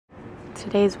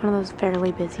Today is one of those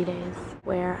fairly busy days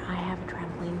where I have a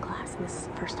trampoline class, and this is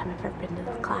the first time I've ever been to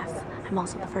this class. I'm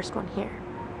also the first one here.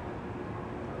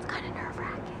 It's kind of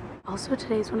nerve-wracking. Also,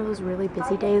 today's one of those really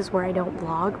busy days where I don't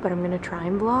vlog, but I'm gonna try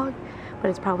and vlog, but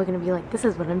it's probably gonna be like, this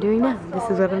is what I'm doing now, this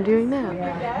is what I'm doing now.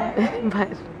 But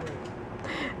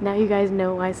now you guys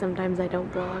know why sometimes I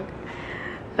don't vlog.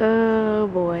 Oh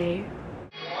boy.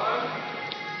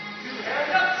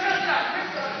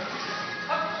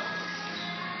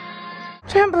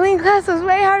 Trampoline class was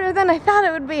way harder than I thought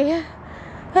it would be.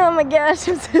 Oh my gosh,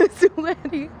 I'm so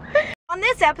sweaty. On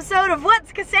this episode of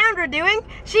What's Cassandra Doing,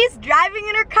 she's driving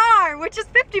in her car, which is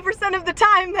 50% of the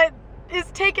time that is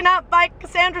taken up by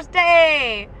Cassandra's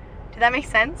day. Did that make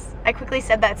sense? I quickly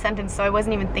said that sentence, so I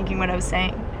wasn't even thinking what I was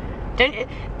saying.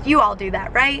 You all do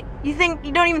that, right? You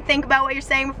don't even think about what you're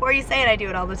saying before you say it. I do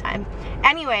it all the time.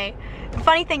 Anyway, the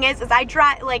funny thing is I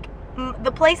drive, like,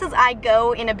 the places I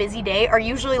go in a busy day are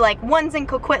usually like one's in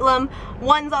Coquitlam,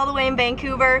 one's all the way in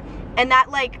Vancouver, and that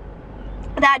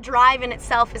drive in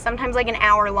itself is sometimes like an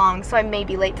hour long, so I may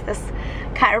be late to this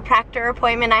chiropractor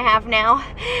appointment I have now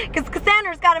because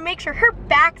Cassandra's got to make sure her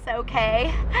back's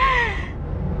okay.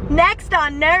 Next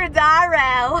on Nerds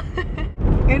RL.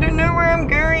 I don't know where I'm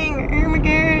going. Oh my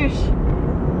gosh.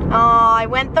 Oh, I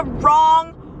went the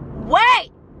wrong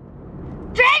way.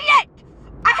 Dang it!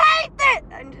 I hate this!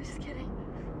 I'm just kidding.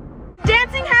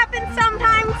 Dancing happens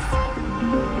sometimes.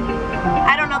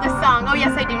 I don't know this song. Oh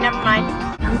yes I do, never mind.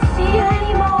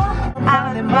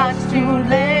 I'm much too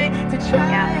late to try.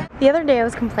 Yeah. The other day I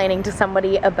was complaining to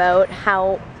somebody about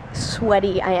how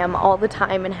sweaty I am all the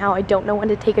time and how I don't know when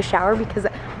to take a shower because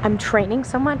I'm training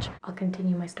so much. I'll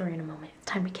continue my story in a moment. It's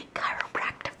time to get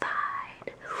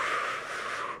chiropractified.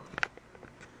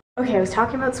 Okay, I was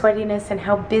talking about sweatiness and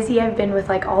how busy I've been with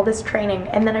like all this training,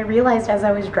 and then I realized as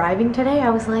I was driving today, I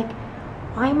was like,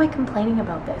 why am I complaining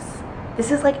about this?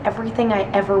 This is like everything I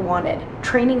ever wanted.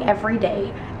 Training every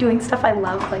day, doing stuff I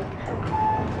love, like,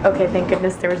 okay, thank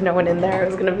goodness there was no one in there. I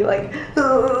was gonna be like,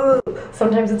 ugh.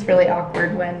 Sometimes it's really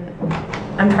awkward when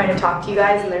I'm trying to talk to you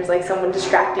guys and there's like someone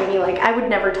distracting me. Like, I would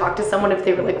never talk to someone if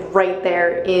they were like right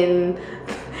there in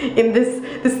this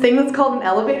thing that's called an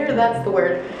elevator. That's the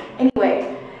word.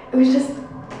 Anyway, it was just,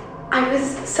 I was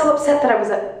so upset that I was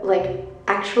like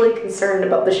actually concerned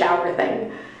about the shower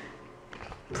thing.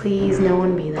 Please, no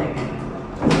one be there.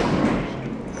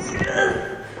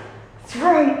 That's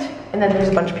right. And then there's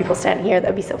a bunch of people standing here.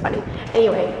 That'd be so funny.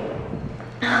 Anyway,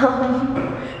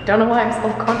 don't know why I'm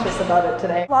self-conscious about it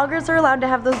today. Vloggers are allowed to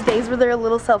have those days where they're a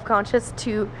little self-conscious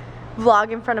to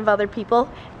vlog in front of other people.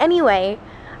 Anyway,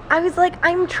 I was like,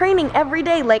 I'm training every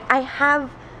day. Like, I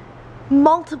have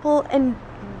multiple and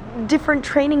different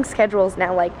training schedules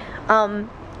now. Like,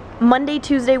 Monday,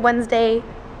 Tuesday, Wednesday,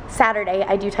 Saturday,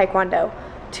 I do Taekwondo.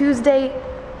 Tuesday,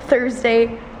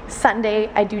 Thursday, Sunday,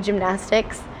 I do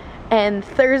gymnastics. And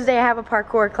Thursday I have a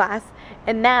parkour class,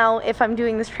 and now if I'm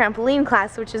doing this trampoline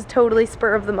class, which is totally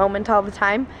spur of the moment all the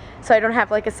time, so I don't have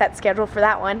like a set schedule for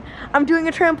that one, I'm doing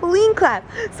a trampoline class,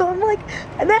 so I'm like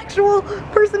an actual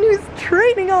person who's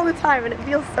training all the time, and it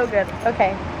feels so good.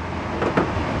 Okay,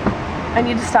 I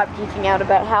need to stop geeking out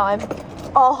about how I'm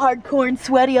all hardcore and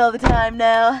sweaty all the time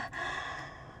now.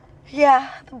 Yeah,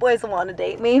 the boys will want to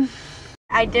date me.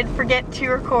 I did forget to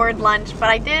record lunch, but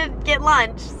I did get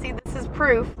lunch. See, this is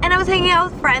proof. And I was hanging out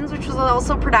with friends, which was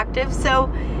also productive, so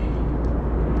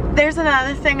there's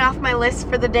another thing off my list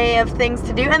for the day of things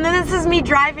to do. And then this is me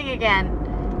driving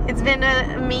again. It's been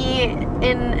me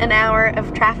in an hour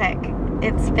of traffic.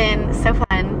 It's been so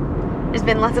fun. There's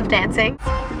been lots of dancing.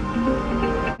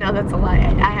 No, that's a lie.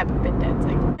 I haven't been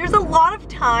dancing. There's a lot of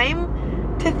time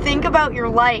to think about your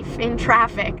life in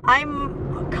traffic. I'm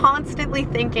constantly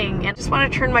thinking and just want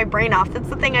to turn my brain off. That's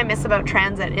the thing I miss about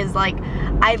transit, is like,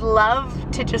 I love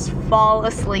to just fall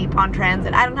asleep on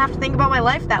transit. I don't have to think about my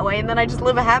life that way, and then I just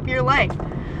live a happier life.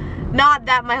 Not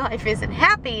that my life isn't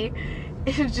happy,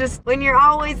 it's just when you're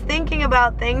always thinking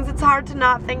about things, it's hard to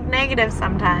not think negative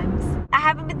sometimes. I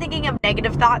haven't been thinking of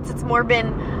negative thoughts, it's more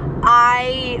been,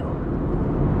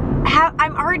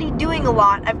 I'm already doing a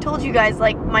lot. I've told you guys,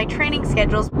 like, my training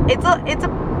schedules, it's a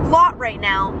lot right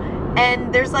now.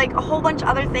 And there's like a whole bunch of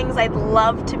other things I'd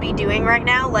love to be doing right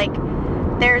now. Like,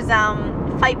 there's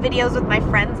fight videos with my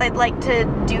friends I'd like to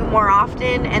do more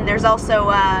often, and there's also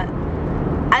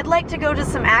I'd like to go to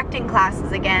some acting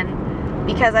classes again,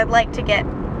 because I'd like to get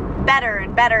better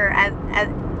and better at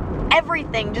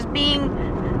everything. Just being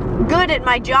good at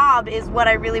my job is what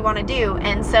I really want to do.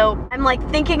 And so I'm like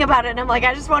thinking about it, and I'm like,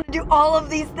 I just want to do all of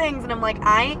these things, and I'm like,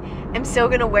 I am so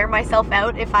gonna wear myself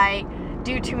out if I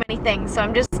do too many things. So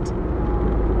I'm just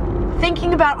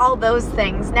thinking about all those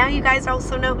things. Now you guys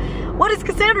also know, what is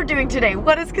Cassandra doing today?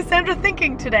 What is Cassandra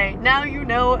thinking today? Now you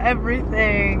know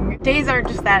everything. Days aren't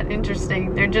just that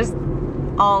interesting. They're just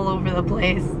all over the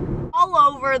place. All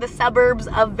over the suburbs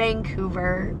of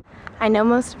Vancouver. I know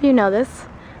most of you know this.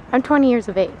 I'm 20 years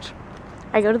of age.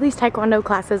 I go to these Taekwondo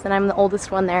classes and I'm the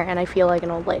oldest one there and I feel like an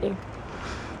old lady.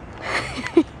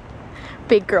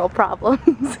 Big girl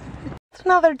problems. It's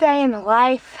another day in the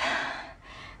life.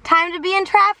 Time to be in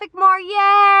traffic more,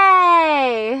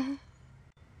 yay!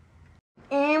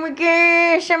 Oh my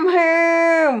gosh, I'm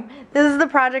home! This is the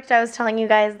project I was telling you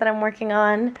guys that I'm working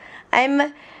on.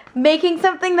 I'm making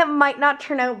something that might not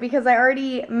turn out because I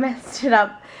already messed it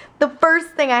up. The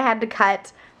first thing I had to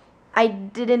cut, I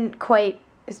didn't quite...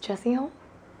 Is Jesse home?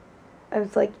 I'm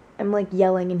like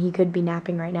yelling and he could be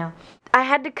napping right now. I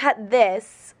had to cut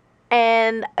this,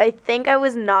 and I think I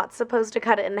was not supposed to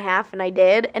cut it in half, and I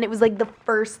did, and it was like the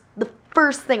first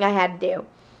thing I had to do.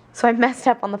 So I messed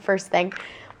up on the first thing,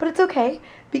 but it's okay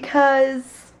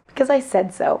because I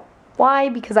said so. Why?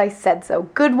 Because I said so.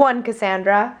 Good one,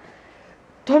 Cassandra.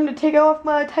 Time to take off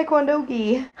my Taekwondo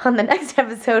gi. On the next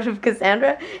episode of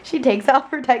Cassandra, she takes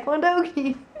off her Taekwondo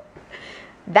gi.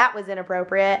 That was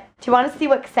inappropriate. Do you want to see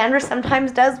what Cassandra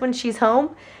sometimes does when she's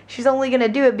home? She's only gonna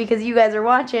do it because you guys are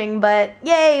watching, but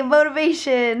yay,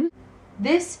 motivation!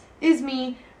 This is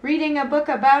me reading a book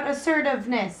about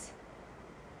assertiveness.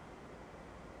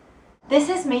 This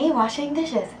is me washing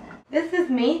dishes. This is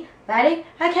me lighting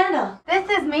a candle. This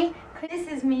is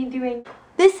me doing...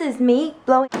 This is me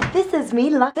blowing. This is me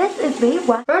this is me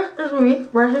what? This is me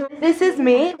brushing. This is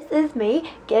me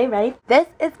getting ready. This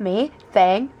is me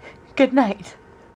saying good night.